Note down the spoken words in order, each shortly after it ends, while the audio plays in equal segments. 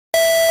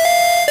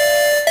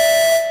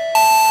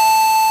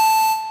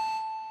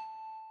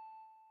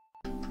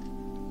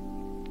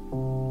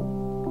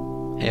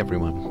Hey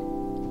everyone,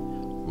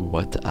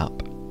 what's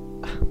up?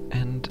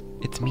 And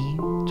it's me,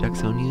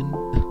 Jacksonian,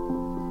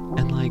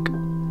 and like,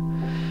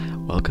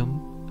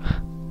 welcome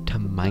to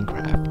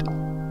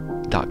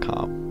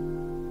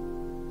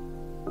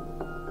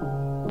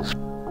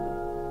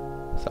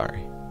Minecraft.com.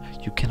 Sorry,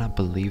 you cannot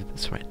believe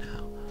this right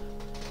now.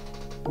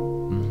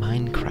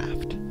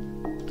 Minecraft.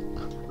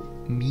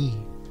 Me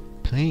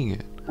playing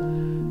it.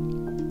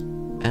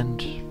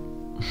 And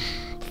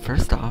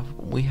first off,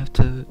 we have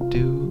to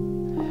do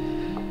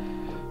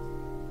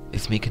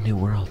is make a new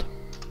world.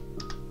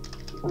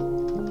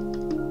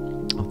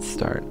 Let's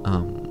start.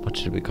 What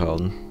should we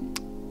call it?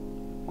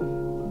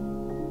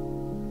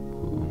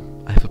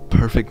 Ooh, I have a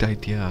perfect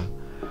idea.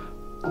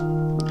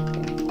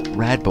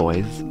 Rad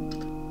Boys,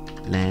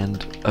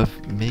 Land of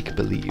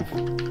Make-Believe.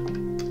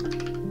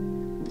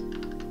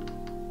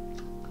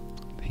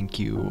 Thank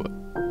you.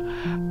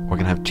 We're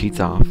gonna have cheats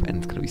off, and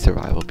it's gonna be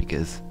survival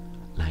because,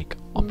 like,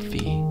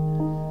 Omphie.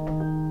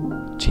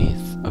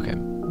 Jeez. Okay.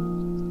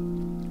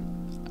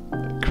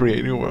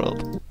 Create new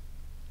world.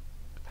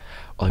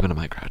 Welcome to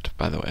Minecraft,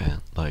 by the way.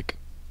 Like,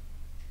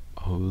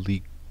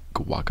 holy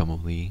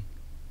guacamole,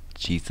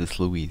 Jesus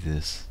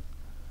Louises,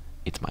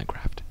 it's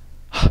Minecraft.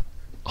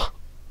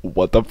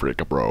 What the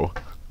frick, bro?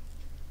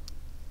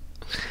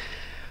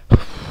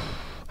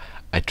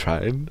 I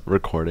tried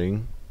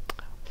recording,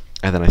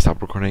 and then I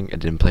stopped recording. It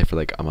didn't play for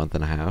like a month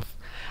and a half,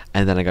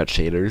 and then I got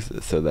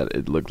shaders so that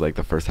it looked like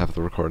the first half of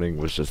the recording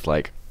was just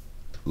like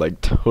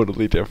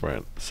totally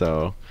different.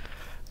 So.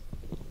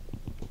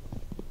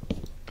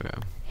 Okay.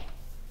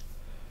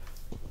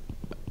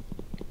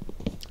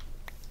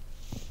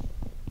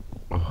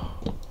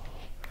 Oh.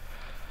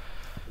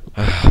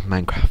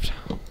 Minecraft.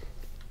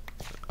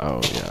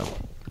 Oh yeah.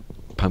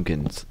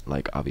 Pumpkins,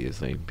 like,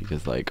 obviously,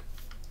 because like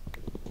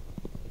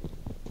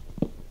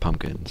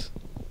pumpkins.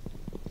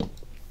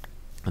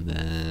 And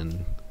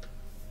then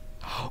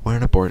we're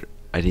in a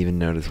I didn't even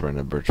notice we're in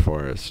a birch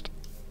forest.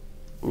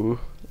 Ooh.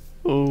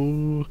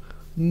 Oh.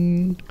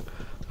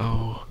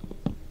 Oh.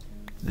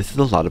 This is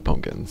a lot of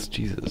pumpkins.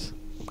 Jesus.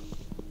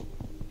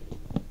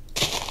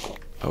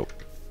 Oh.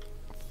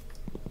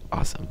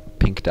 Awesome.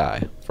 Pink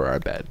dye for our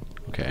bed.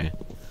 Okay.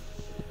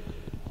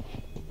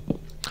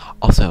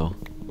 Also,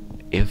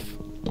 if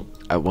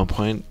at one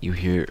point you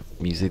hear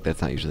music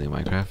that's not usually in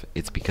Minecraft,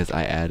 it's because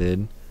I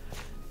added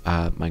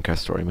Minecraft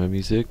Story Mode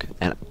music,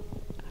 and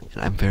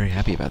I'm very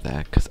happy about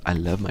that because I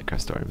love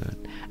Minecraft Story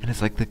Mode, and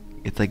it's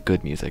like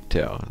good music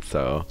too.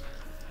 So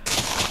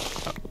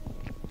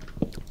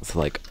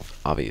like,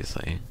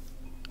 obviously,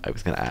 I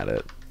was gonna add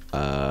it.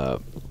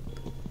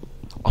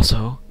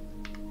 Also,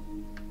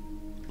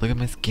 look at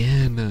my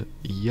skin.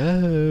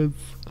 Yes.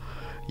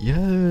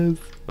 Yes.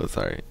 Oh,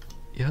 sorry.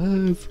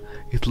 Yes.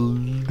 It's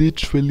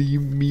literally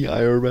me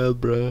IRL,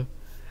 bruh.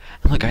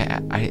 And look,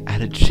 I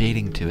added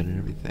shading to it and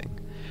everything.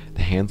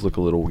 The hands look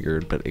a little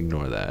weird, but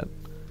ignore that,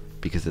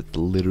 because it's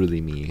literally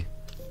me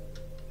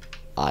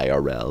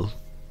IRL.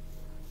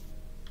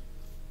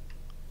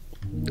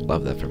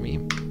 Love that for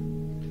me.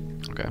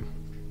 Okay.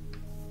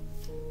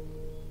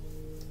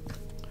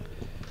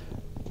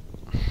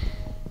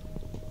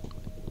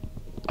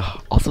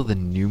 Also, the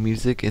new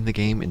music in the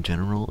game in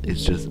general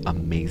is just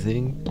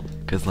amazing.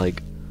 Cause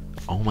like,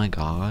 oh my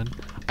god,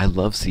 I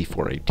love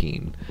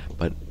C418,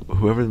 but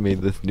whoever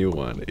made this new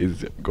one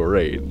is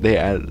great.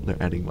 They're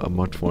adding a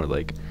much more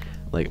like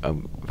a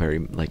very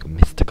like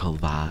mystical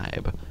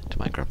vibe to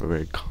Minecraft, a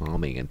very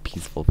calming and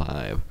peaceful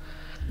vibe,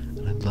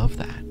 and I love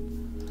that.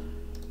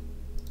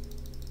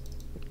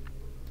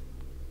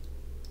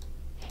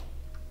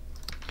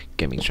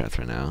 Gaming strats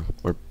right now.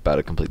 We're about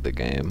to complete the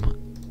game.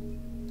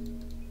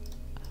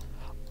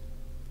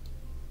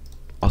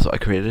 Also, I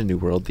created a new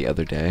world the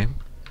other day,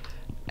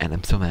 and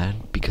I'm so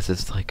mad because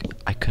it's like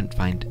I couldn't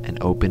find an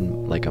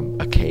open, like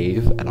a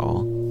cave at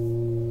all.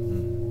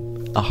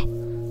 Oh,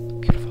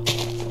 beautiful.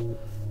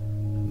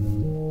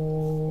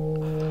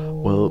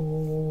 Well,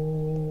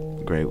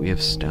 great, we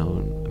have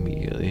stone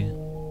immediately.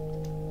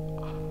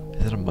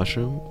 Is that a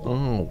mushroom?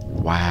 Oh,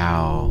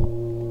 wow.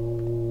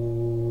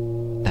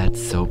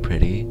 That's so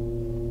pretty.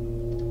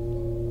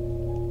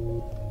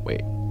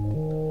 Wait.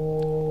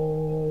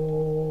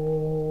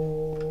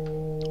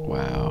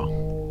 Wow.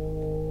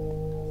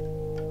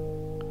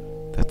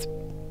 That's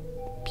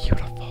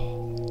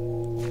beautiful.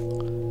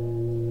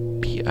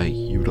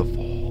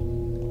 Beautiful.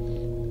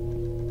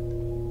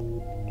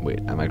 Wait,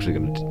 I'm actually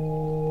gonna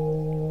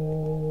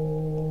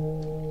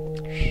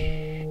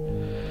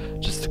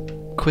just a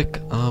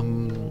quick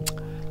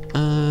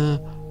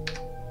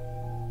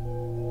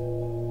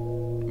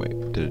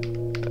wait, did it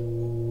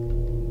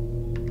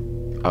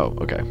oh,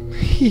 okay.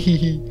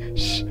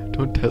 Shh,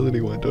 don't tell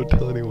anyone, don't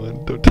tell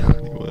anyone, don't tell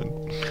anyone.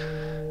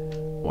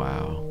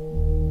 Wow.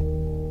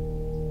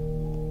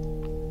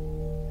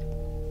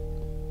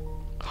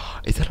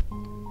 Is that a...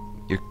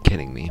 You're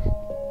kidding me.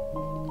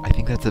 I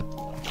think that's a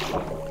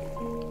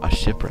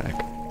shipwreck.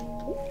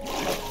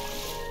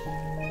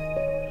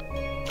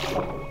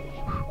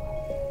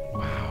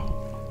 Wow.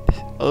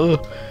 Oh,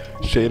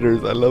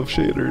 shaders, I love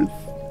shaders.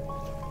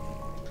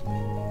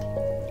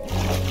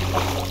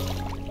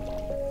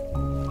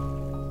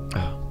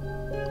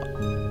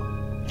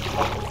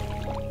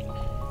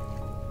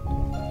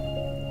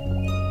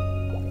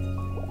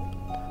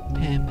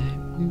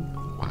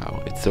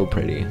 Wow, it's so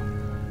pretty.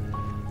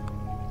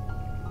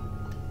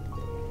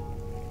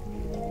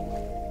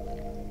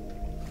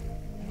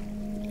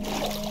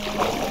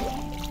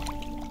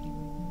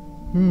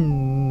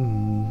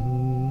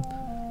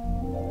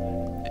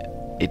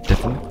 It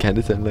doesn't kind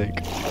of sound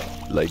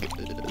like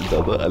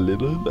Zelda a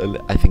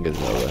little. I think it's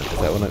Zelda. Is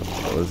that what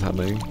I was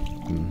humming?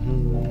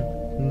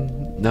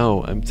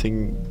 No, I'm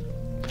singing.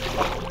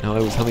 No,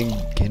 I was humming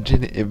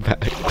Genshin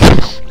Impact.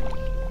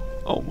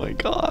 Oh my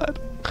god,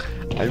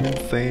 I'm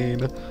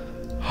insane.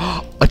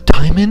 A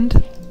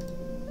diamond?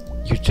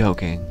 You're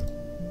joking.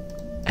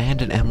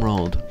 And an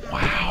emerald.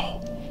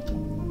 Wow.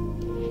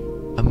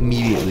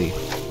 Immediately.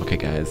 Okay,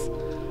 guys.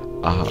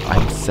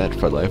 I'm set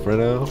for life right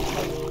now.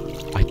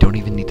 I don't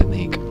even need to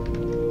make.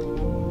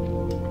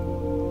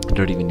 I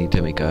don't even need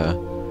to make a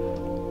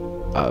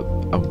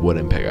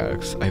wooden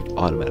pickaxe. I've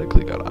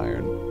automatically got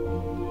iron.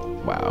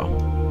 Wow.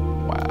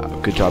 Wow.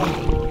 Good job,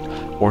 me.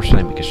 Or should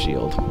I make a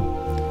shield?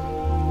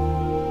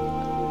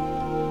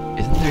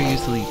 Isn't there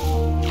usually...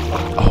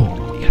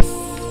 Oh, yes.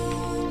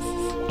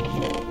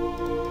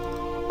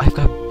 I've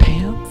got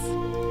pants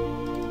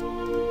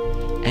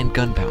and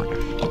gunpowder.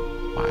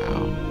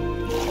 Wow.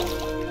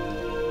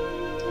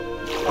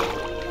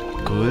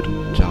 Good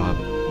job,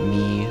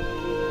 me.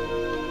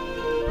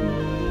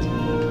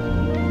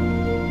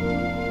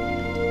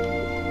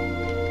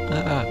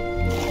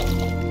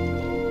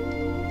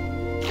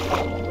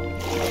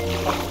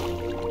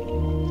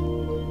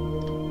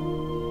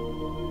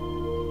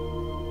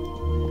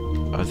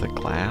 Oh, is it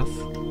glass?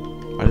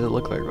 Why does it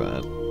look like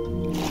that?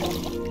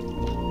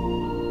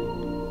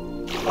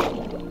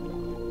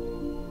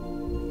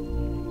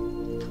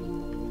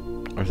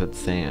 Or is it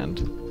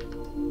sand?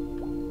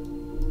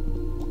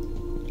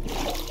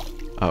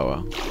 Oh,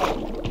 well.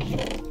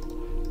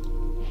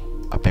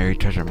 A buried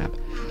treasure map.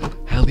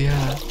 Hell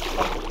yeah!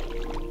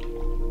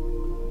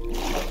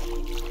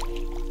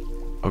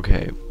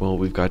 Okay, well,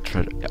 we've got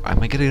treasure.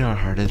 Am I getting our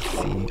hardest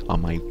C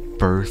on my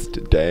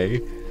first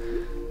day?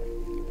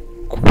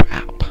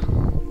 Crap.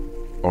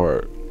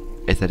 Or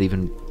is that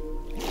even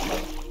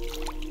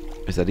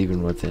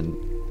what's in?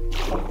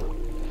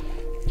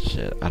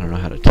 Shit, I don't know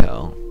how to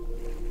tell.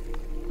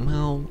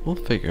 Well, we'll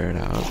figure it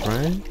out,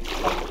 right?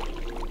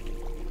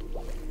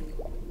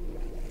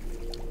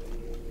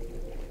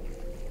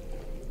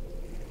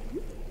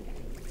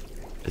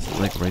 Is it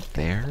like right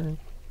there?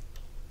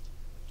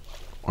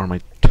 Or am I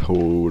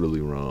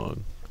totally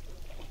wrong?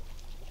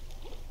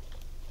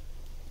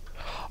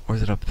 Or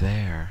is it up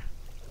there?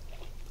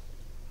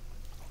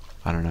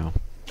 I don't know.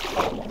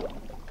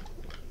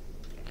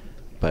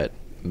 But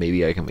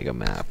maybe I can make a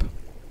map.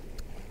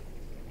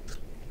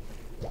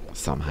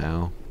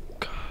 Somehow.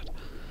 God.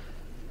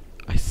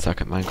 I suck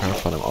at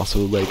Minecraft, but I'm also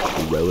like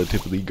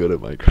relatively good at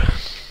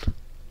Minecraft.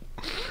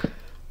 Let's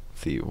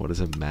see, what is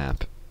a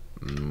map?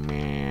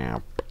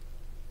 Map.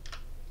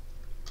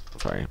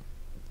 Sorry.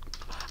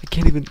 I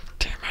can't even.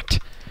 Damn it.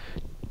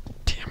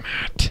 Damn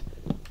it.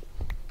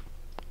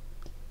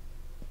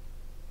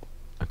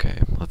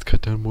 Okay, let's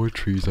cut down more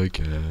trees, I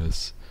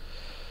guess.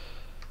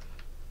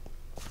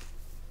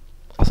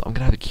 Also, I'm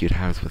gonna have a cute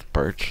house with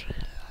birch.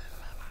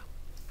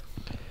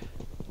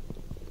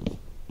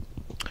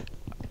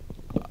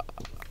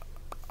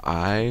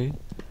 I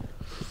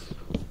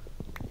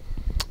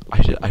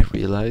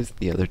realized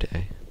the other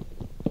day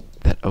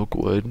that oak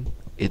wood,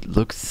 it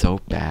looks so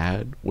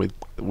bad with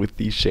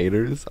these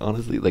shaders,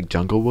 honestly. Like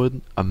jungle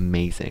wood,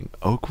 amazing.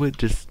 Oak wood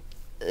just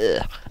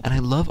ugh. And I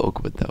love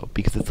oak wood though,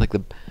 because it's like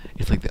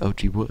the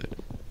OG wood.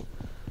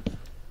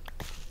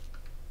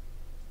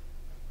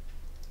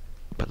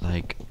 But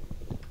like,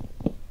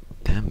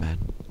 damn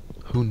man,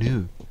 who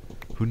knew?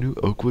 Who knew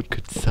oak wood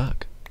could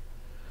suck?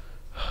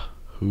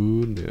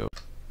 Who knew?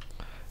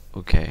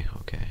 Okay,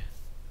 okay.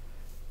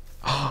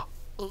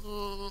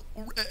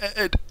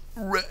 Red,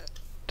 red.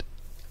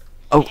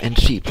 Oh, and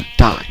sheep,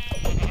 die.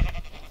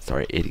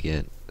 Sorry,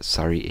 idiot.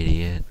 Sorry,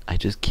 idiot. I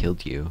just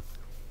killed you.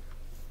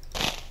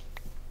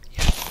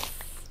 Yes.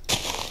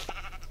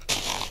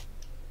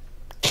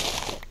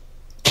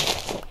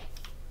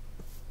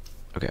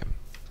 Okay.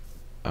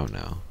 Oh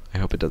no. I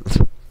hope it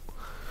doesn't.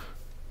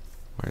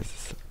 Where is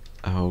this?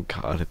 Oh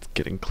god, it's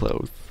getting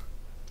close.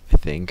 I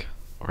think.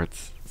 Or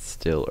it's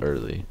still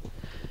early.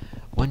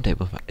 One day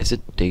we'll find. Is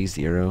it day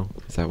 0?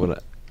 Is that what I...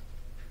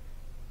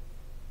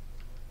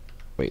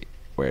 Wait,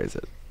 where is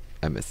it?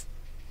 I missed.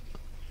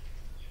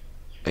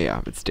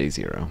 Yeah, it's day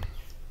 0.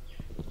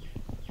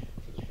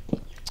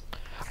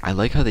 I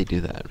like how they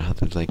do that. How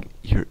there's like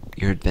your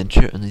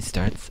adventure only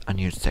starts on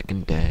your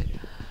 2nd day.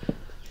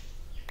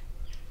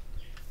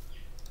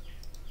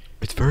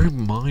 It's very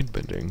mind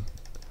bending.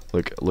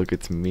 Look,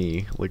 it's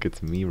me. Look,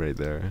 it's me right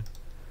there.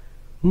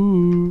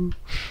 Ooh,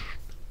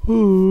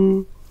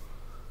 ooh.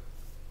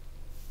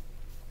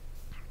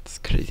 It's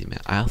crazy,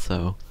 man. I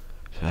also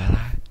should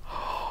I?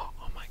 Oh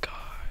my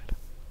god.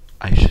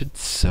 I should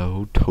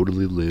so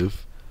totally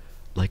live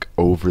like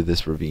over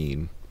this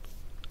ravine.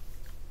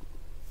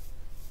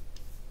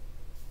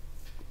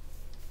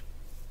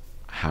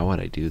 How would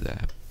I do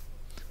that?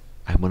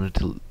 I want it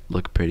to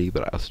look pretty,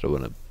 but I also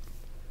want to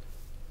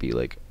be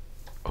like,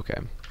 okay,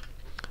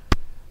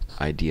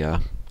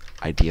 idea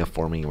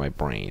forming in my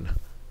brain.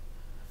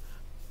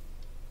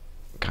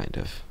 Kind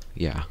of,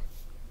 yeah.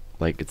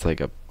 Like, it's like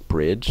a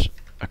bridge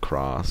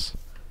across,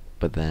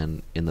 but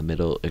then in the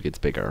middle it gets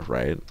bigger,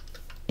 right?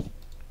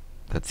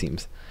 That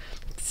seems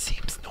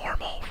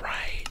normal,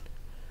 right?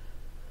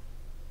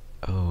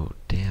 Oh,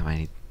 damn, I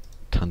need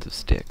tons of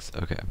sticks.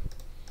 Okay.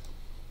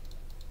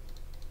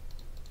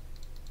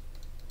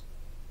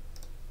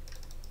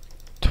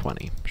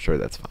 $20. Sure,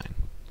 that's fine.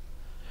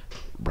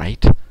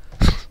 Right?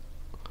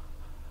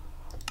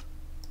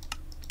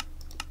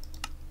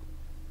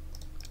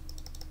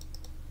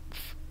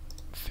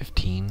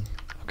 15?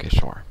 Okay,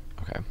 sure.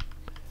 Okay.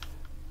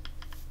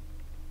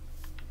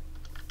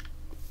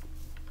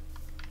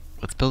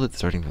 Let's build it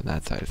starting from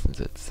that side since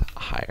it's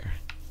higher.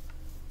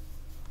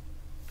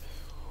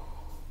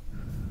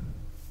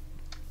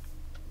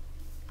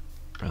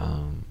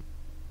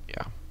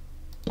 Yeah.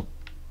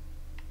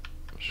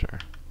 Sure.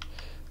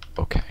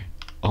 Okay.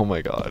 Oh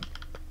my god.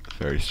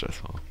 Very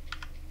stressful.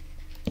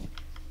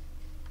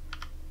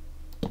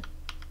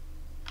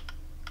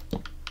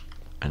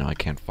 I know I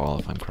can't fall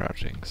if I'm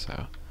crouching,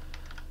 so...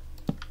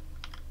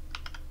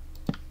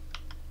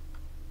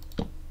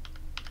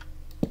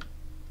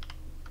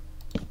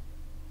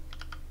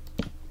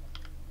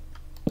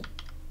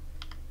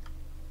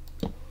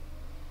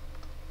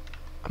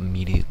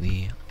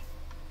 Immediately,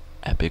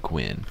 epic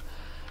win.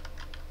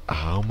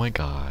 Oh my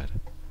god.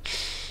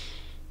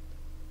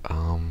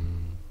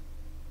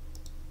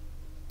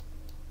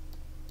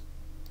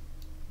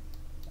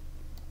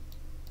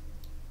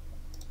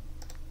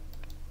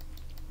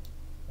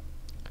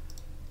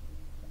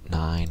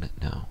 9,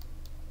 no.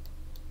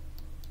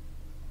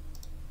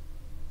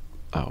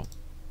 Oh.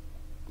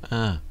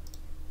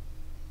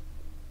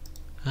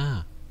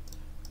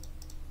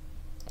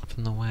 What's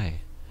in the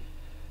way?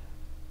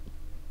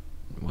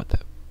 What the?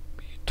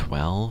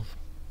 12?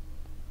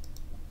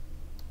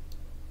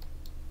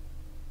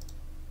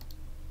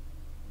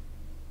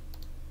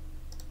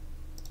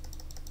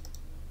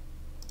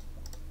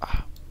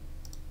 Ah.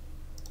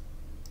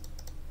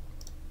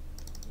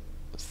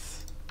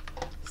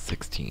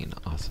 16,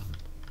 awesome.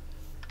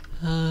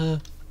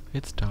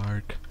 It's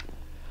dark.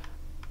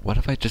 What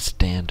if I just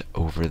stand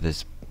over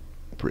this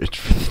bridge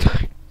for the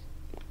night?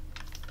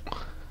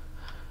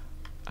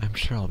 I'm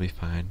sure I'll be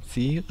fine.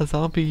 See? A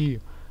zombie!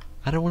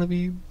 I don't want to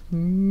be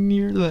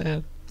near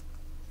that.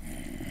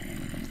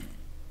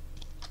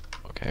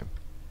 Okay.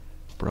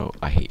 Bro,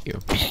 I hate you.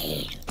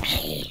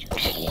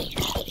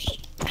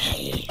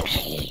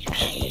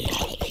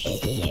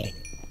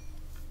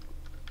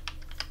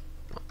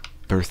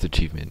 First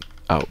achievement.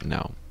 Oh,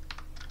 no.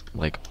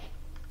 Like,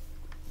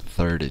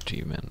 third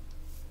achievement.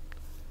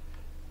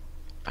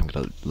 I'm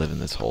gonna live in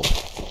this hole.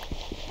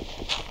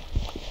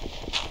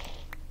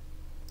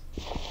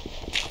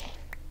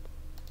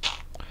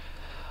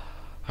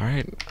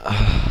 Alright,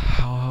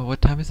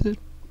 what time is it?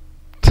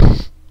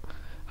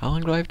 How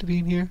long do I have to be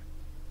in here?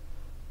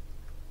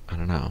 I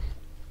don't know.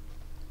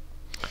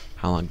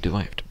 How long do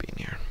I have to be in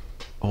here?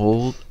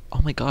 Oh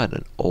my god,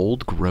 an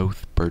old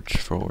growth birch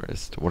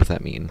forest. What does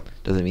that mean?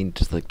 Does it mean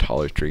just like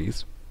taller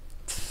trees?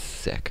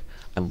 Sick.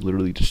 I'm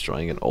literally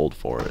destroying an old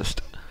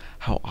forest.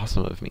 How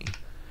awesome of me.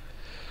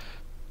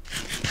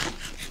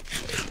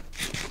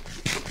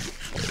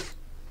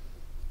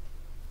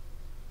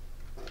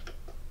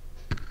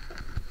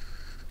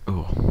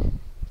 Oh,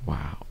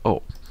 wow.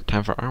 Oh,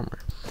 time for armor.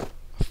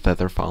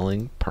 Feather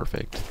falling,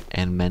 perfect.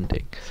 And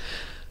mending.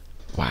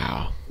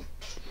 Wow.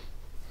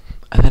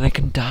 And then I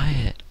can dye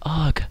it.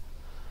 Ugh.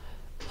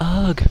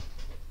 Ugh.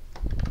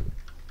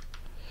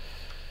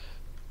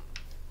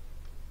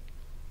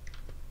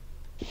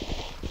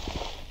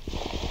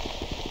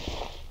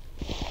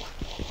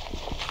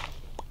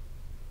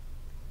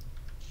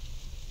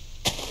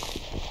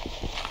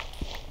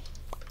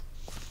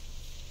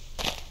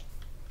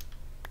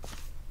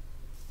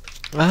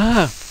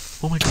 Ah!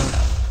 Oh my god.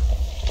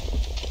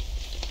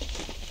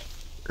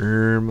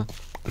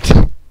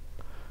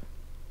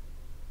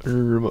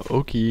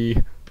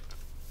 Okay.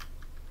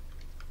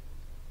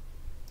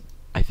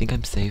 I think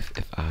I'm safe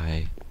if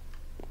I...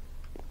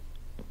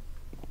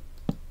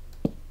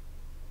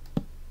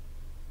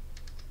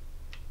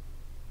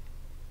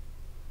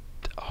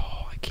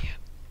 Oh, I can't.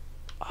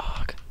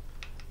 Ugh.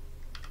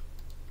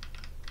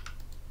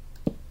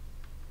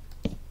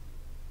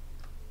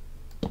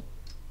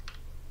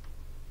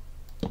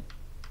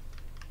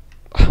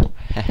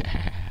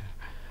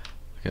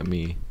 Look at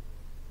me.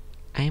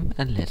 I'm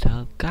a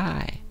little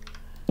guy.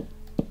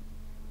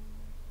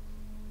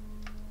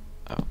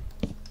 Oh.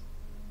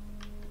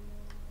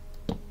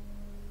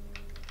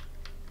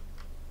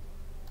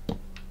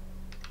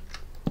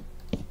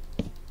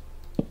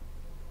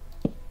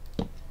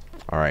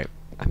 Alright,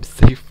 I'm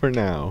safe for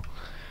now.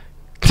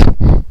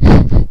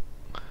 And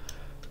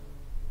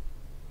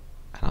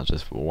I'll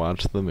just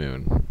watch the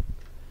moon.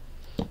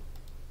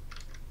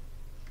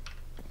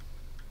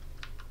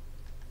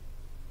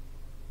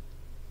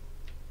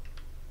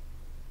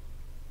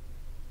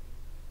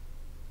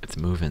 It's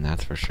moving,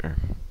 that's for sure.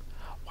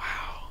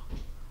 Wow.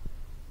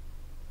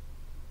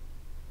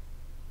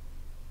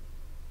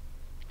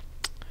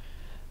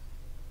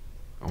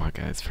 Wow,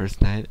 guys,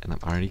 first night and I'm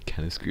already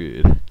kind of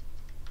screwed.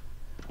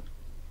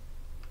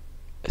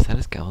 Is that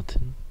a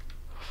skeleton?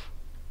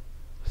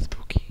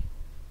 Spooky.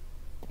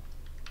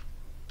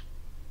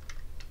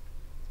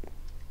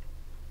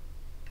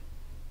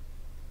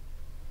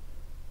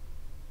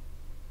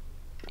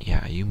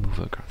 Yeah, you move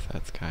across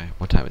that sky.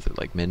 What time is it?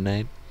 Like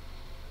midnight?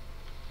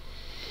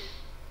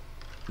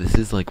 This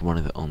is like one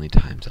of the only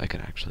times I could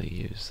actually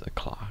use a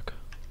clock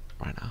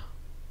right now.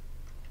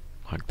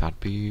 Like, that'd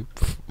be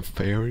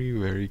very,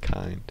 very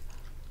kind.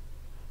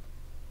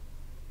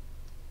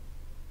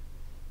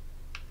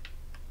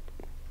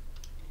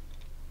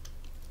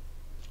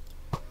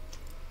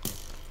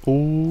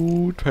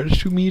 Oh, try to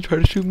shoot me, try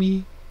to shoot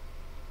me.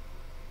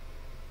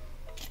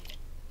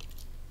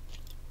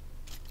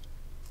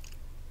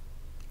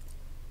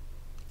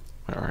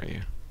 Where are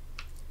you?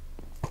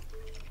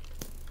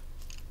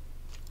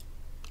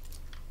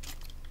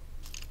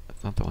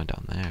 That's not the one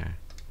down there.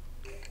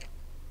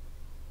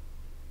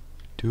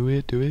 Do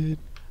it, do it.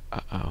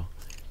 Uh-oh.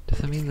 Does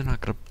that mean they're not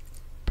gonna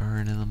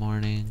burn in the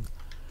morning?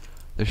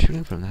 They're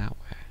shooting from that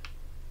way.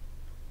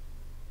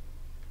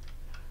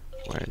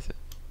 Where is it?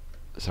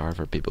 Sorry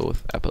for people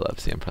with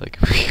epilepsy, I'm probably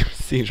gonna be a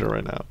seizure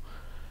right now.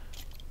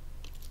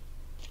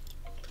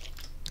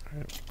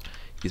 Alright.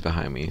 He's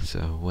behind me, so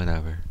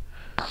whatever.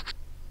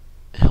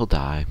 He'll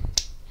die.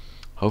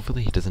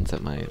 Hopefully he doesn't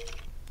set my...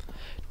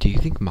 Do you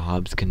think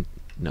mobs can...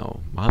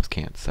 No, mobs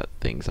can't set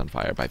things on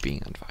fire by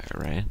being on fire,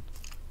 right?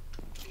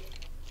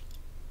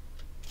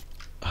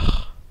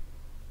 Ugh.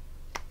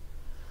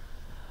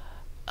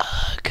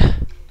 Ugh.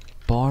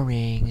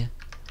 Boring.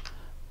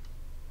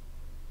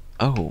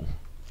 Oh.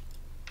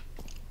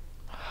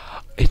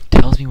 It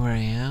tells me where I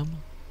am?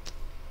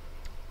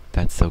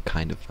 That's so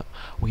kind of them.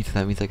 Wait, so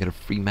that means I get a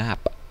free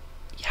map.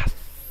 Yes.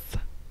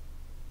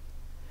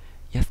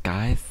 Yes,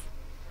 guys.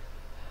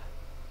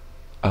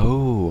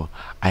 Oh,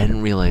 I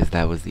didn't realize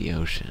that was the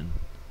ocean.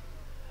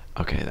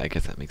 Okay, I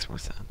guess that makes more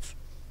sense.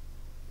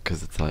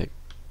 Because it's like...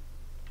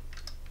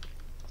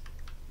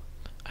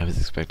 I was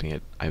expecting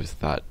it. I was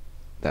thought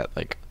that,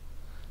 like...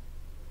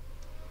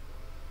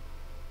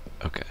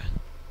 Okay.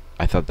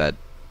 I thought that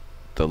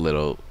the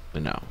little...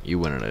 No, you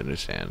wouldn't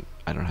understand.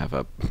 I don't have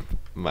a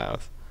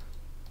mouse.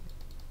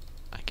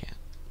 I can't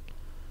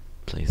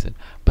place it.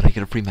 But I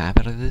get a free map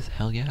out of this?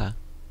 Hell yeah.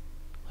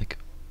 Like...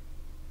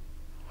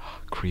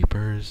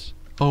 Creepers.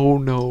 Oh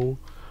no.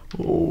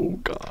 Oh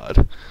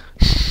god.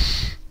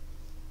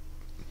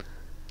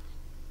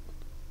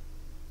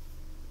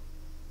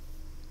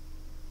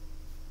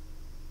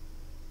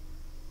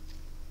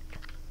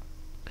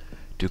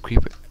 Do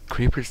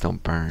creepers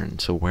don't burn,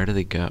 so where do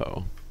they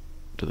go?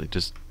 Do they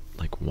just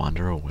like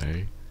wander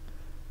away?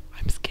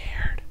 I'm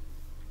scared.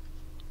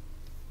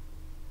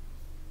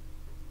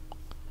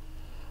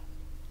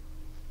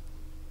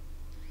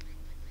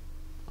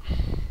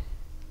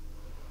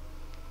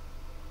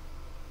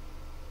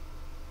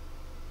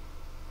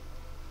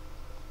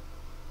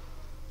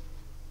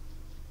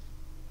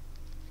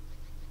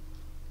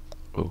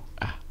 Ooh,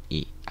 ah,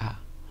 ee, ah.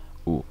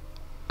 Ooh,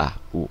 ah,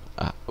 ooh,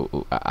 ah, ooh,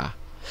 ooh, ah, ah.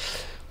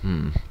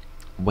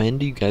 When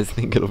do you guys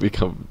think it'll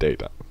become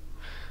daytime?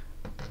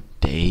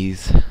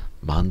 Days?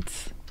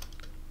 Months?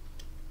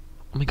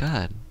 Oh my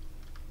god.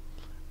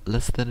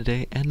 Less than a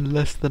day and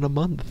less than a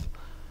month.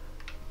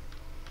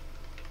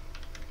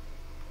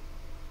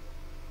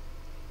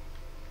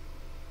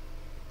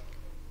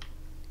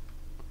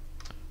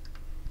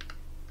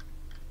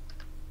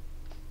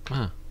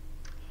 Huh.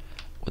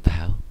 What the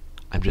hell?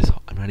 I'm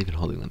not even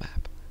holding the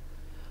map.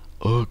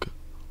 Ugh.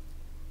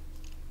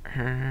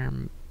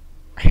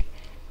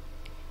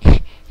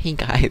 Hey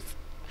guys.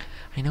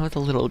 I know it's a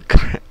little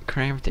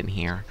cramped in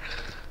here.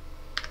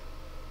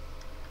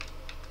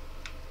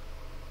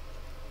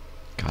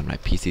 God, my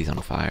PC's on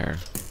fire.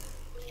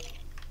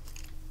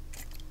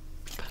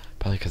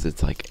 Probably because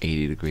it's like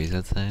 80 degrees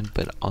outside,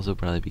 but also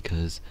probably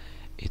because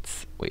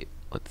it's... Wait,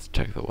 let's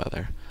check the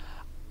weather.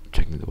 I'm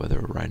checking the weather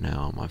right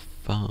now on my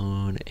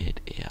phone. It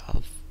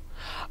is...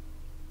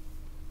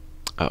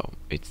 Oh,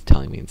 it's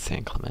telling me in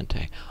San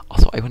Clemente.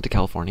 Also, I went to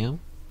California.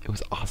 It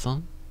was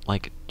awesome.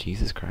 Like,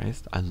 Jesus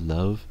Christ. I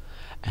love...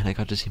 And I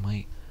got to see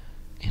my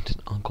aunt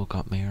and uncle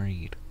got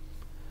married.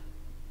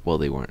 Well,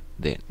 they weren't...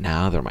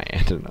 Now they're my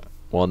aunt and...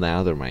 Well,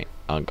 now they're my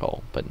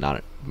uncle, but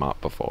not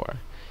before.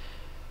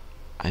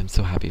 I'm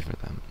so happy for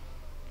them.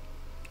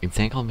 In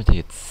San Clemente,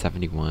 it's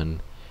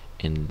 71.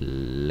 In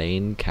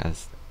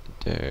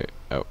Lancaster...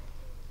 Oh.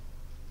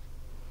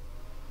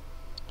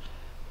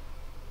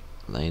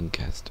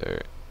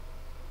 Lancaster...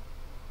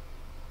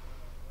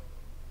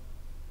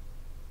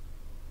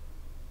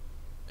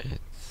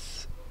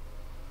 It's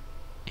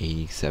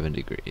 87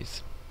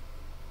 degrees.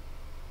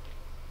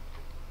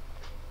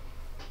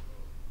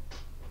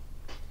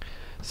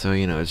 So,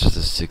 you know, it's just a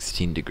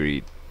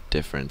 16-degree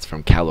difference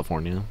from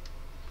California.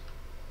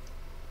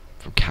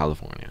 From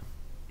California.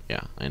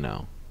 Yeah, I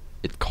know.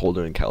 It's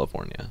colder in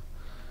California.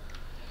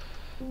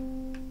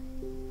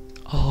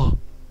 Oh,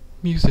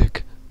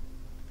 music.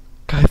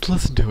 Guys,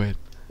 listen to it.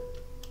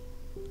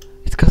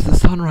 It's because the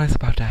sunrise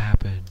about to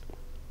happen.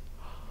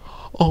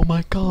 Oh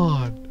my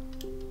god.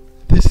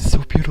 This is so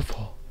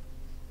beautiful.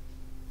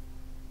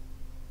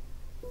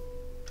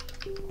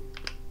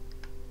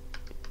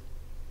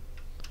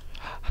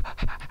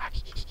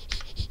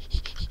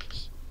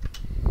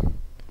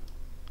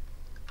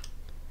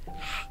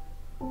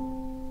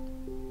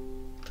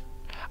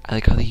 I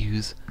like how they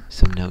use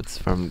some notes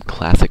from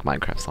classic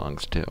Minecraft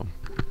songs too.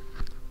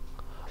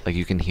 Like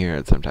you can hear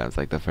it sometimes,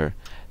 like the fur.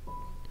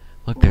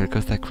 Look, there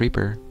goes that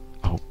creeper.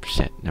 Oh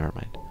shit, never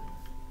mind.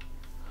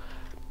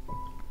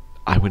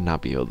 I would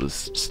not be able to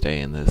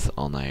stay in this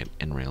all night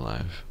in real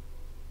life.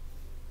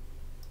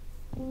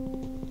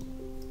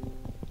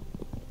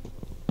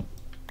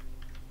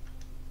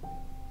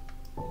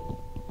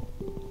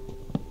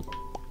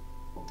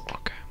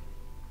 Okay.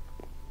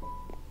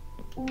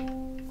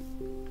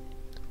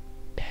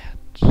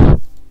 Bats.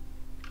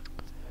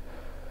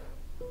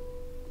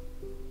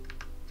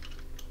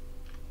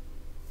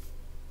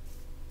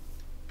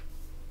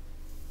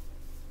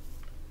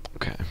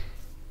 Okay.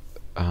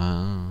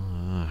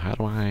 How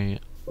do I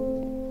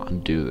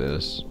undo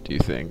this, do you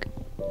think?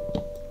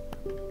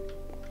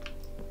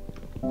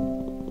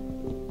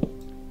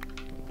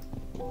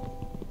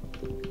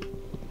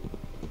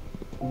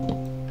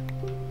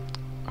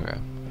 Okay.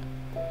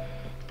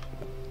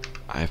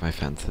 I have my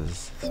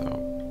fences, so...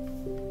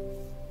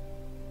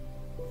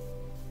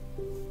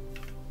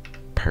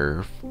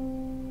 Perf.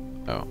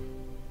 Oh.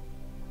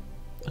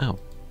 Oh.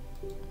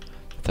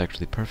 That's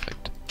actually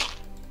perfect.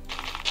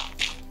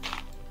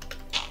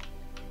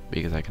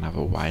 Because I can have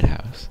a White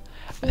House.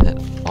 And then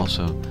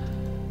also...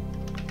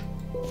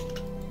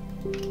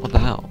 What the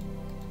hell?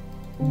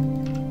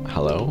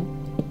 Hello?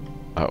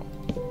 Oh.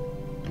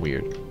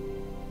 Weird.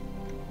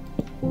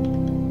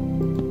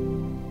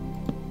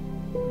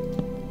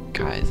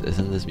 Guys,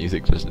 isn't this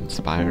music just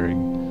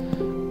inspiring?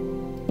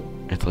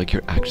 It's like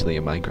you're actually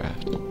in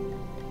Minecraft.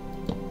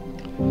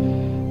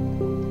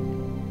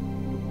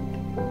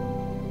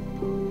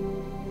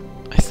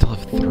 I still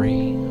have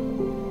 3.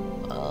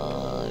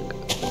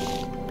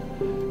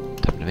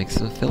 Time to make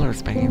some filler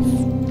space.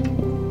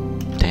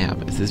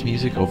 Damn, is this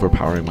music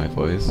overpowering my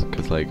voice?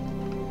 Cause like...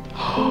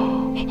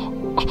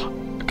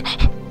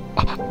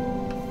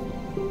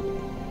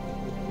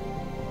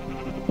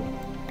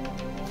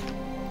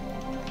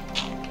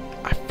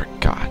 I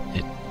forgot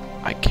it.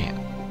 I can't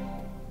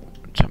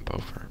jump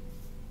over.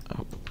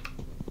 Oh.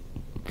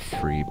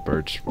 Free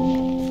birch.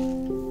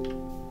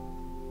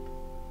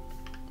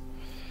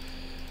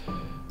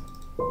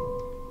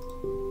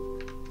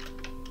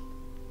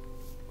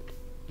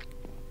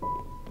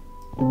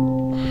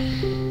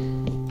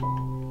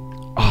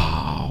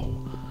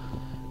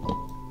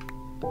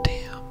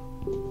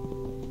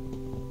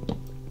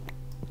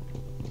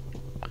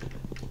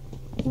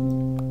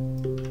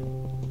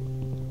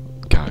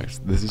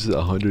 This is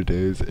 100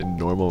 days in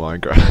normal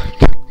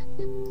Minecraft.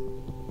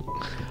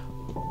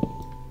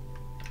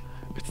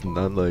 It's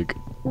not like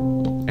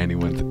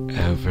anyone's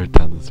ever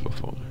done this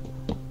before.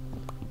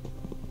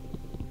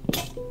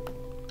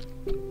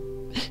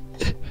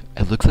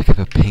 It looks like I have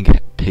a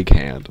pig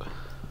hand.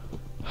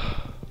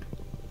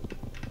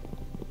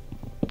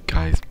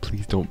 Guys,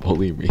 please don't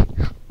bully me.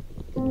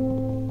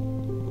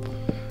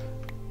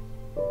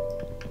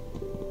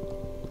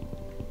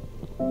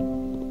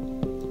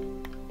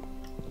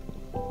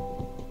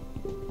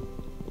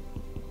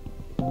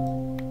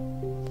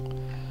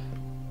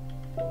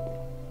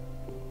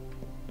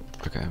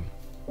 Okay,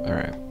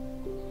 alright.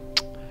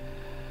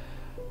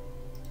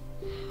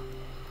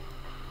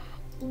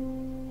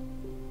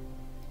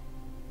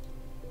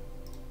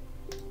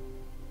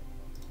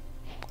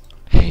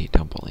 Hey,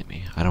 don't bully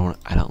me. I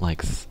don't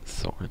like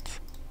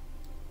swords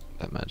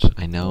that much.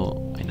 I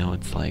know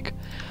it's like,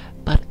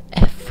 but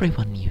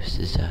everyone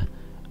uses an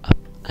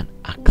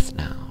axe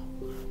now.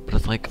 But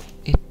it's like,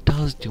 it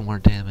does do more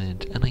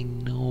damage, and I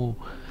know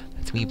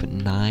that's me, but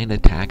 9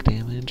 attack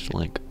damage,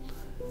 like,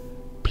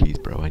 please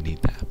bro, I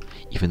need that.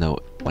 Even though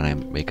when I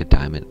make a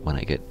diamond, when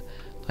I get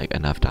like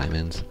enough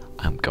diamonds,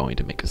 I'm going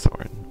to make a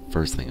sword.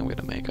 First thing I'm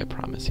gonna make, I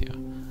promise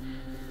you.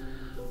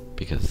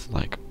 Because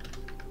like,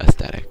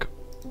 aesthetic,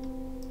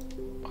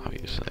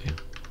 obviously.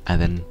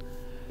 And then,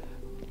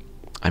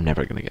 I'm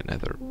never gonna get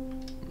nether,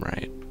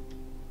 right?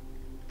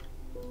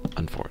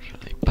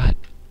 Unfortunately, but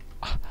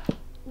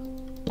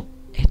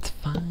it's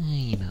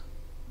fine.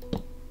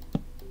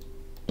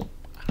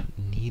 I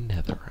don't need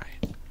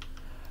netherite.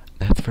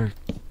 That's for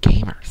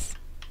gamers.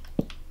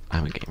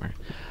 I'm a gamer.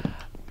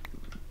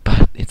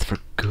 But it's for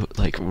good,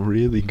 like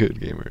really good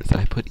gamers.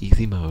 I put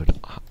easy mode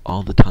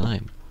all the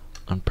time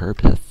on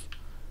purpose.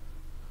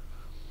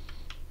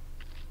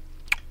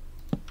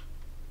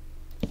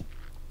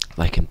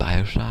 Like in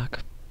BioShock,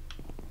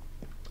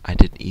 I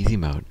did easy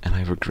mode and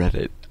I regret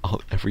it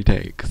every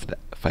day because the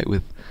fight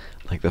with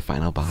like the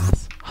final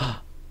boss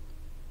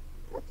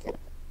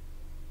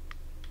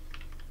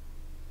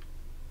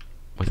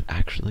was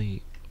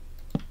actually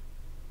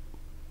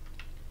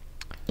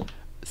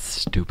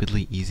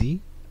stupidly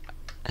easy.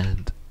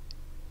 and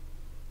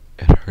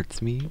it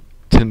hurts me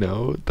to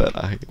know that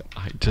I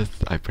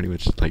pretty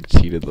much like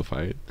cheated the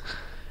fight.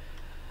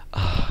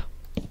 I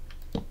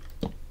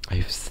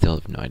still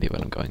have no idea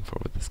what I'm going for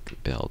with this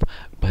build,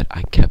 but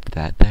I kept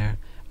that there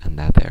and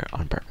that there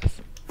on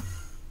purpose.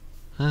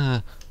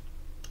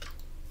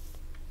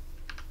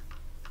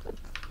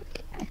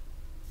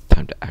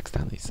 Time to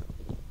accidentally.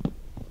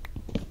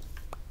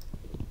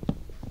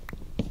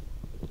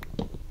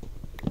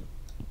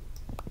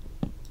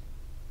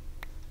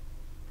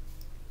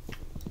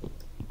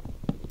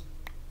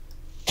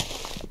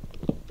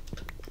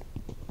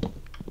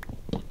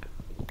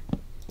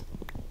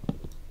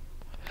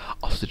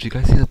 Also, did you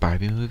guys see the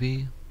Barbie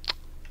movie?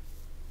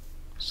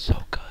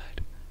 So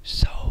good.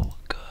 So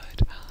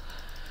good.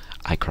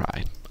 I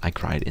cried. I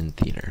cried in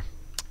theater.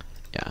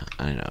 Yeah,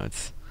 I know,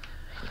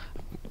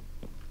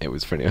 it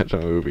was pretty much a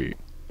movie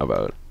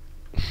about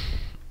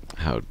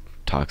how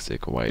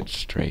toxic white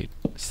straight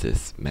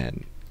cis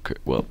men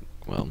well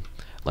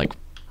like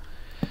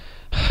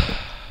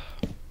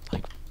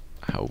like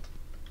how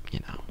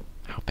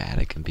how bad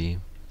it can be.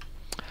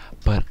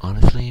 But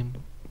honestly,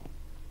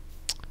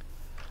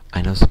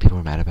 I know some people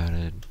are mad about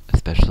it,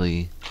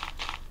 especially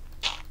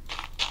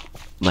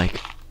like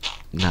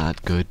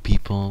not good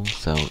people.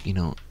 So,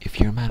 if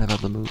you're mad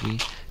about the movie,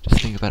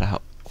 just think about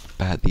how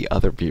bad the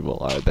other people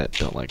are that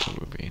don't like the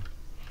movie.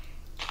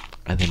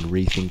 And then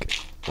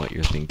rethink what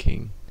you're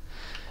thinking.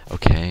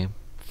 Okay?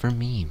 For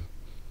me.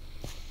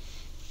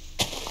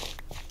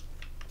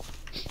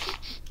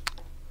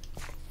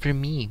 For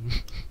me.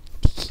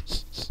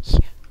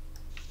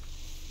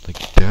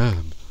 Like,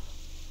 damn.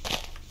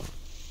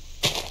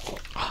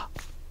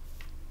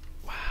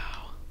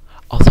 Wow.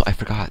 Also, I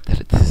forgot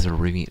that this is a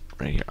ring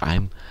right here.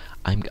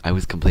 I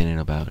was complaining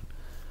about,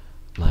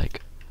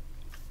 like,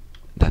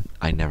 that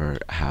I never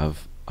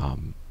have,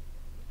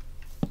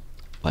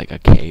 like a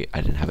cave.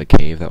 I didn't have a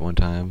cave that one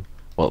time.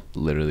 Well,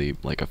 literally,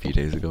 like a few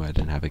days ago, I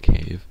didn't have a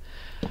cave.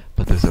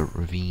 But there's a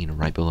ravine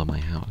right below my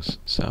house,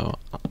 so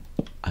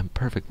I'm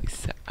perfectly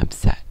set. I'm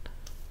set.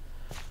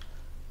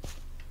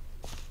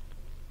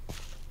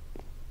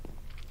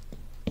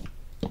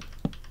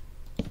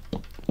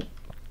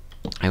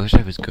 I wish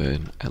I was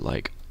good at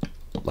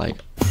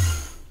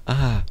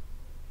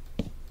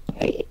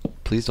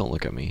please don't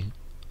look at me.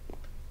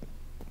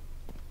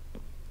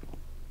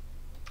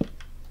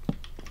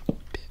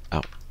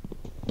 Oh.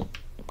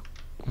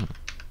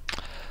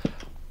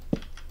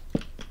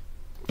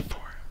 4,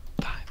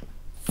 5,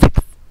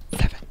 6,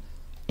 7,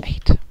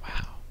 8.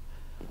 Wow.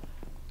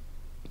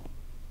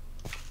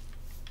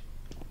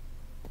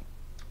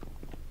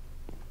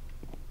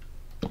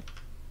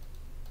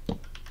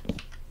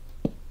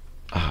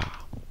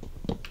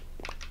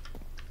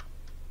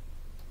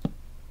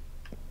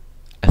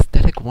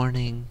 Aesthetic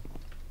warning.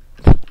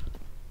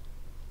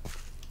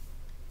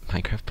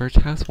 Minecraft Birch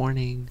house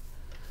warning.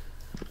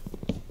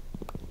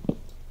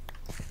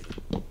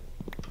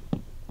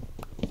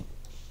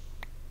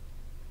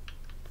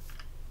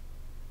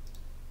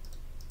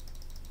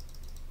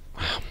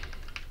 Wow.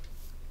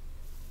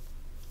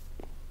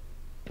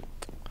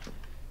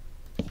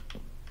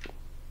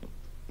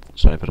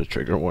 Should I put a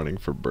trigger warning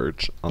for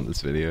Birch on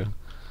this video?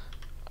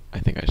 I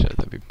think I should.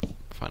 That'd be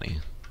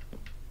funny.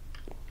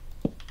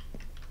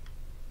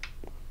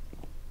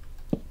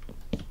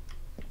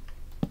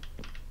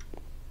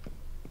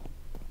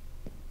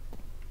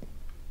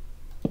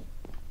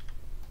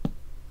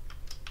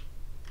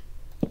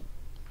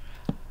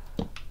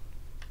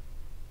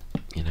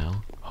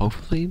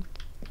 Hopefully.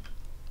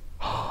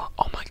 Oh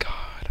my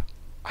god.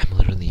 I'm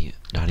literally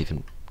not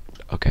even.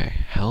 Okay,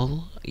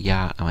 hell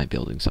yeah, am I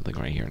building something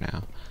right here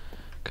now?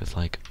 Cause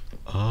like,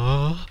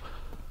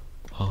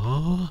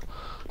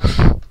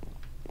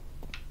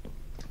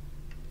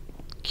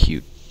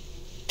 cute.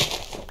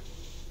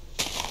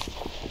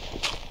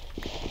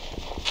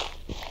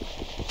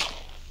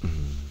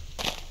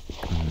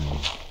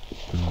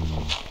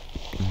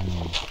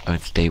 Oh,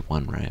 it's day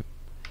 1, right?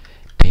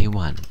 Day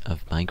 1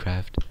 of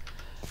Minecraft.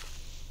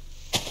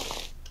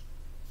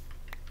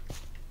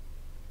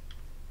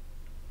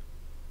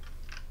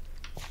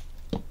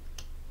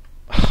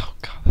 Oh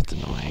god, that's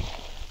annoying.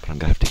 But I'm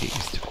gonna have to get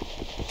used to it.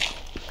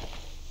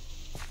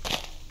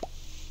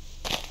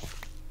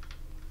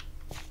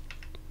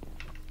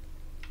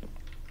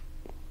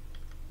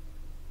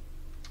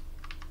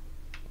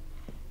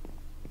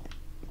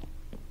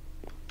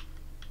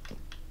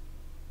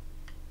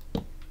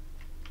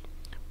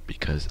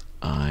 Because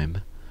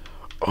I'm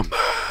a man.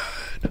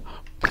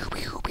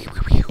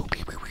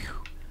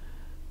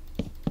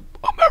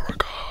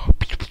 America.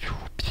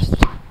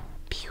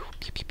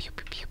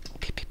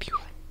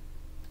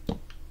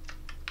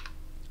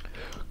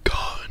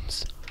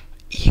 Guns.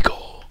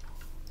 Eagle.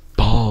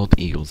 Bald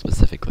eagle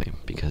specifically,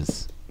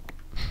 because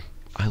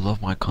I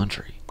love my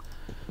country.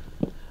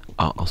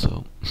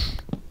 Also,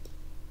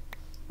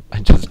 I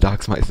just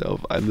dox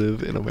myself. I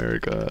live in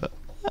America.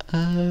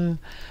 I'm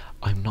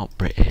not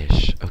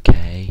British,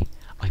 okay?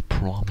 I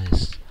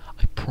promise.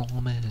 I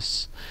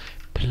promise.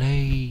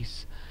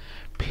 Please.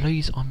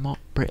 Please, I'm not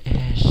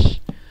British.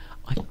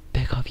 I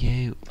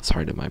yay.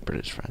 Sorry to my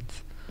British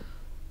friends.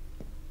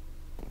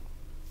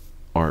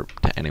 Or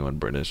to anyone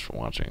British for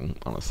watching,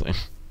 honestly.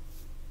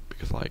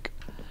 Because, like...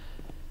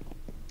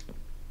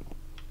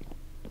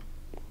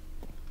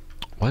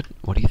 What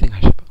do you think I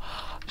should...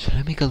 Should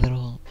I make a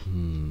little...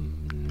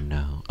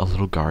 no. A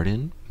little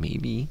garden?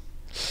 Maybe.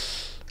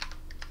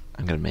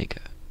 I'm gonna make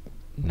it.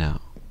 No.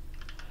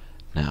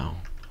 No.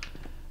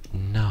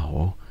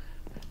 No.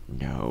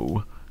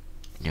 No.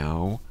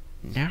 No.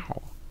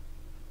 No.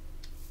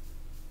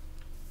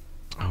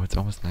 Oh, it's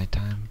almost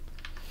nighttime.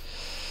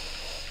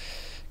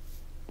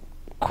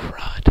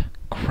 Crud.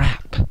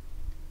 Crap.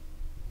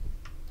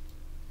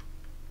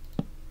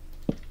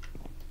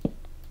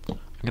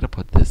 I'm gonna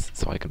put this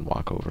so I can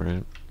walk over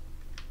it.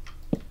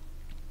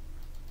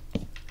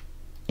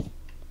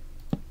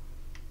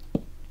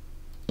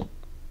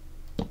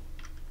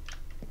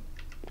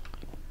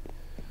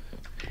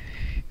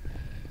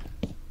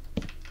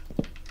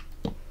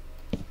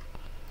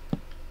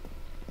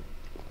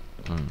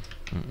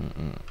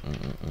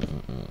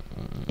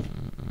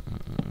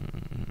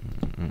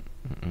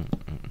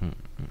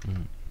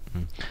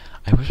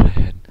 I wish I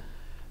had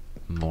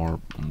more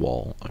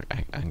wool.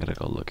 I'm gonna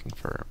go looking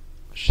for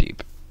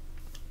sheep.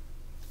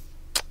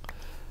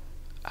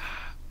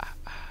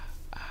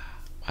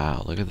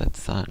 Wow, look at that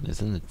sun.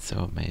 Isn't it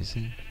so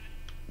amazing?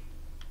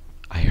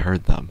 I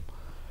heard them.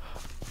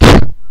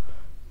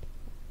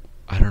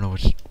 I don't know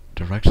which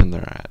direction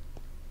they're at.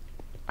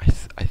 I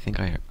think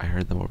I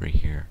heard them over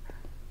here.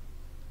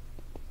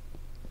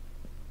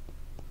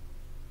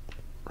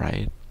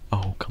 Right?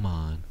 Oh, come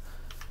on.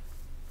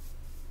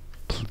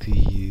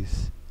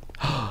 Please.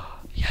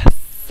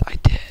 Yes, I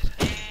did.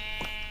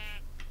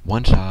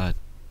 One shot.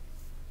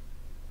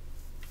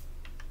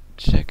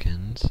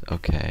 Chickens.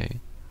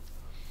 Okay.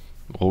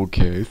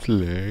 Okay,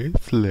 slay,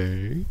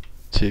 slay.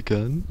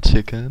 Chicken,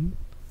 chicken.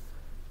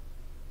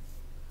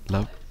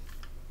 Love.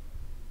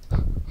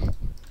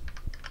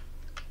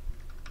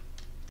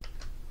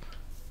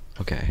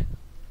 Okay.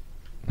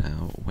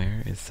 Now,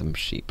 where is some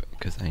sheep?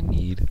 Because I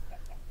need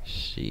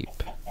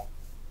sheep.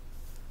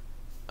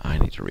 I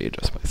need to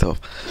readjust myself.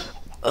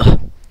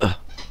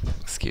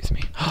 Excuse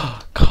me.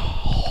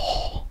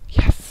 Coal.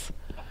 Yes.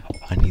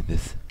 I need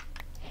this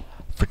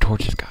for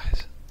torches,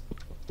 guys.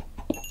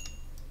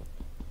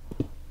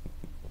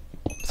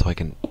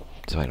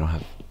 So I don't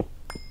have...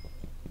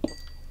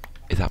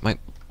 Is that my...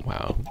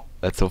 Wow.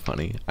 That's so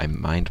funny. I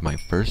mined my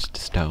first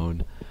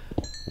stone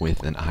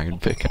with an iron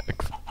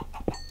pickaxe.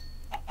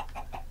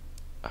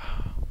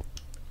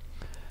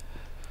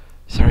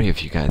 Sorry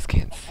if you guys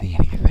can't see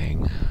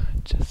anything.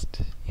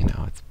 Just, you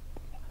know, it's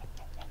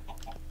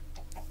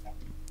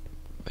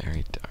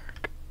very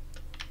dark.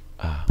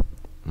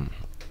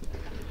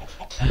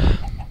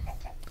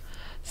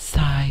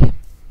 Sigh.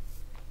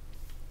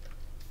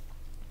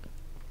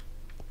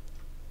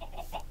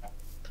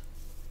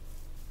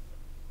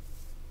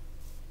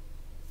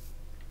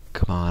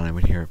 Come on, I'm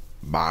in here.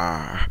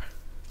 Bah.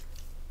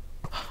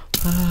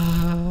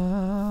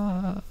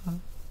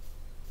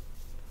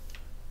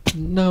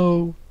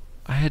 No.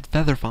 I had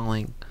feather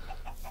falling.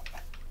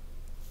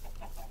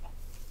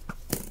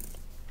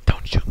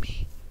 Don't shoot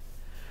me.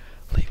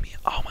 Leave me.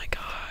 Oh my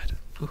god.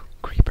 Ooh,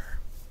 creeper.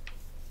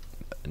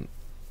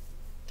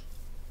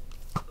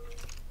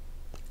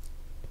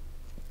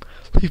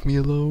 Leave me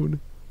alone.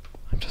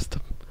 I'm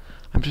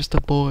just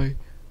a boy.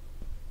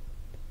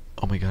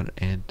 Oh my god,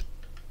 and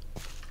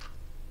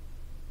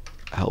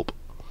help.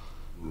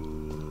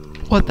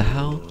 What the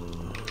hell?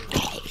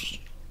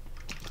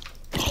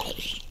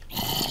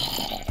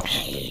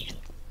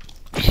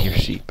 Your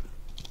sheep.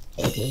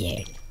 Do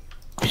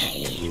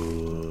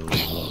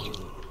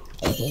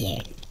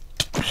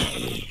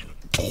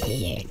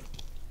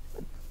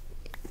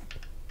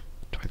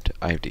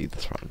I have to eat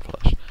this rotten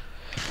flesh.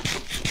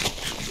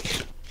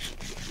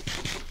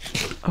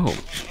 Oh.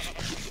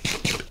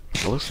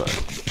 It looks like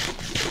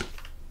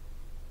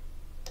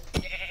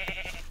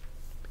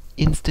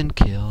instant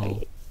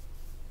kill.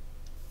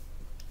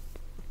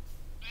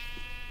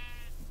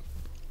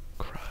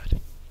 Crud.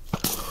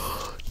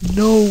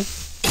 No.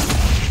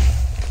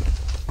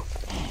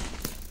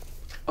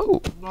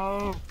 Oh.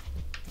 No.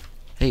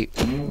 Hey.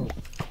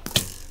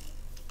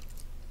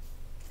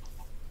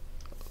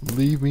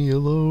 Leave me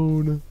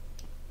alone.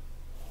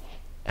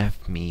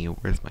 F me.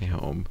 Where's my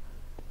home?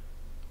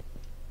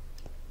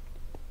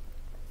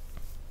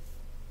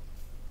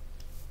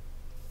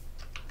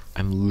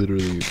 I'm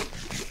literally...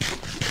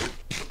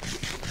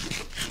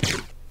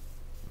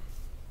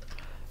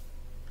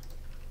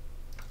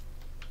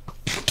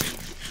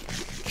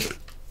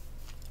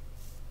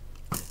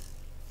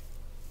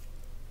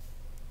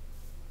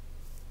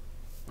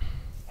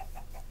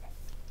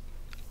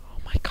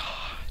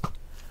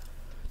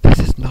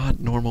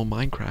 not normal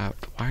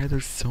Minecraft. Why are there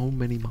so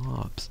many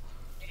mobs?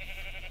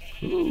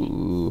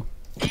 Ooh.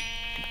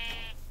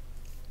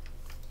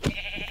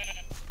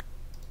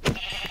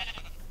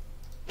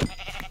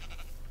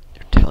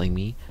 You're telling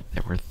me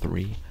there were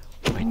 3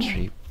 white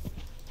sheep?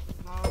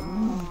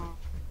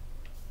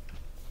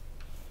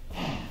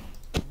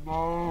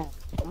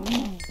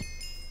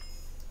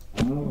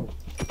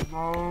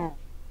 I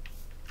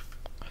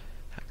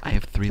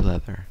have 3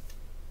 leather.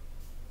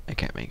 I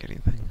can't make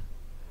anything.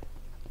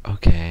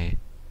 Okay.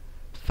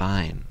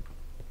 Fine.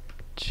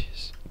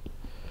 Jeez.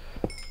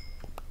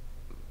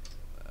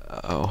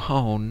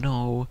 Oh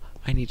no.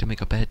 I need to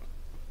make a bed.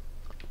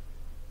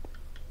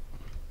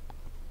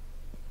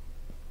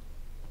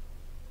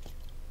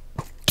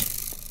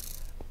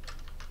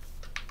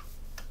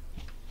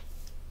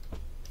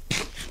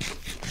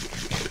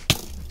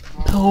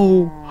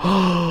 No!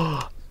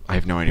 I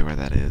have no idea where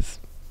that is.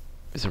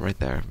 Is it right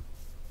there?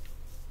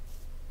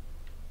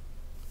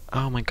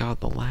 Oh my god,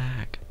 the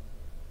lag.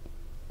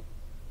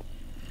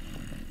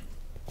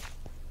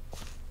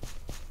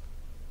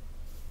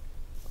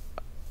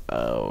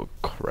 Oh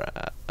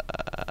crap.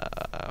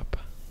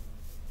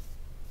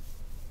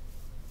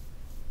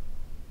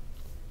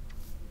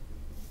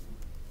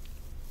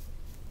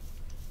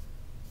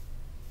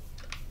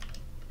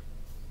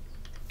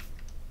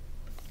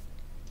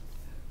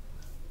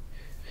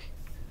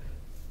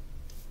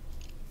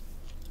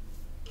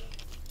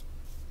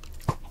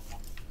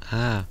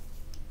 Ah.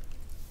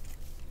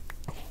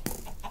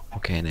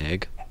 Okay, an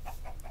egg.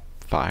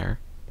 Fire.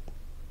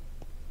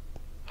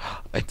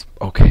 It's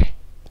okay.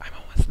 I'm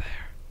almost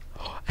there.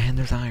 And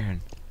there's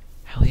iron.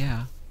 Hell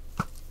yeah.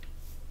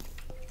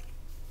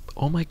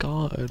 Oh my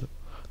god.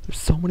 There's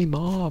so many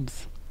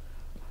mobs.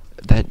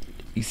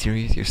 You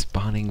serious? You're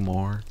spawning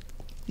more?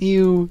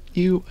 Ew.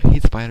 I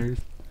hate spiders.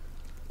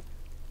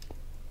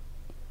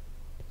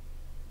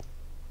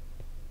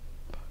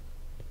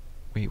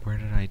 Wait, where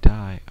did I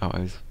die? Oh, I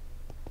was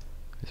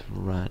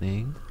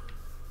running.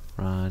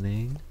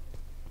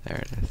 There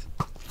it is.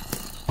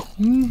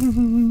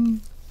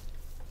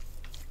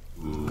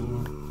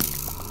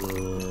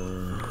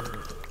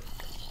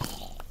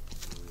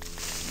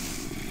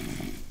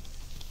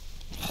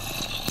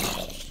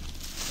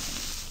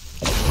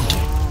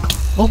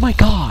 Oh my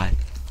god!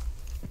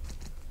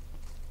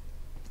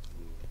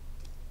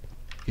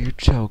 You're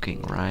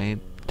joking, right?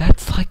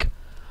 That's like...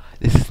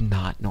 This is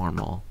not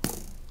normal.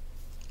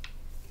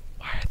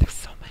 Why are there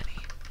so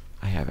many?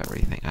 I have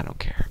everything. I don't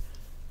care.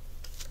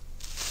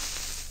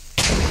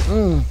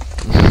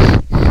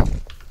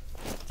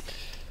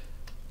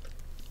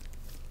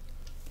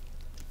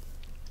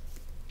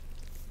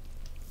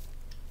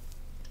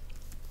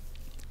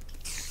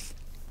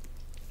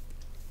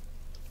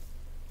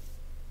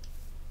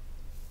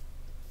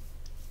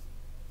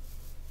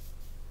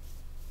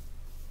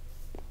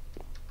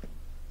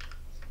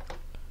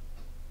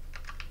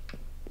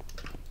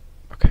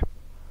 Okay.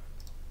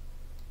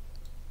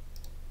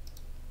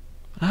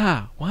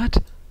 Ah, what?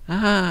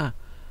 Ah!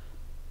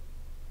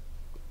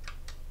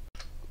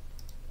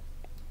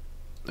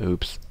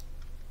 Oops.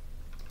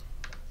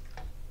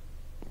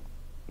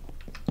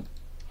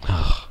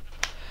 Ugh.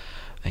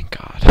 Thank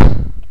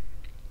God.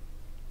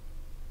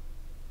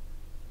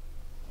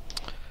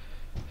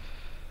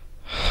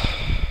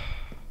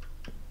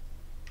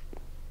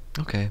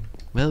 Okay.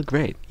 Well,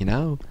 great, you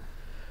know?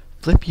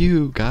 Flip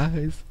you,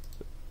 guys.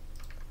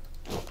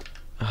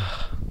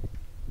 Ugh.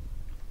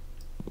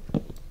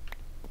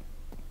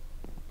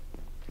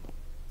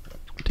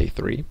 Day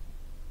 3?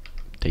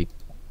 Day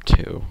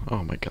 2.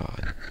 Oh my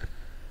god.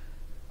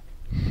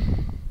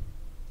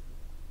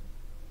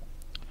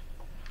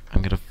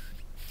 I'm gonna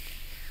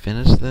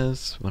finish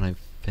this when I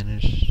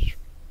finish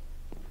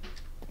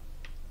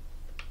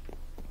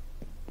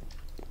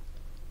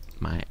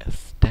my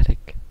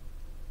aesthetic.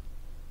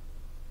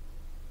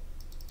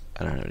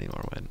 I don't have any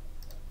more wood.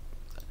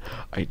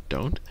 I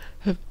don't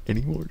have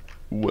any more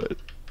wood.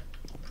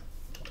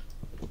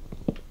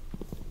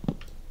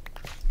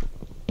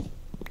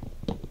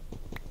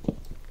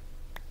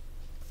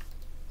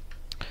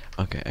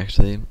 Okay,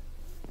 actually,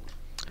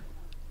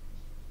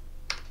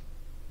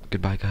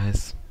 goodbye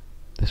guys.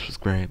 This was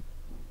great.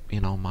 You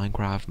know,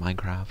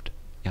 Minecraft,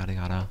 yada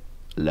yada.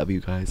 Love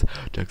you guys.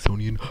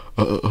 Jacksonian.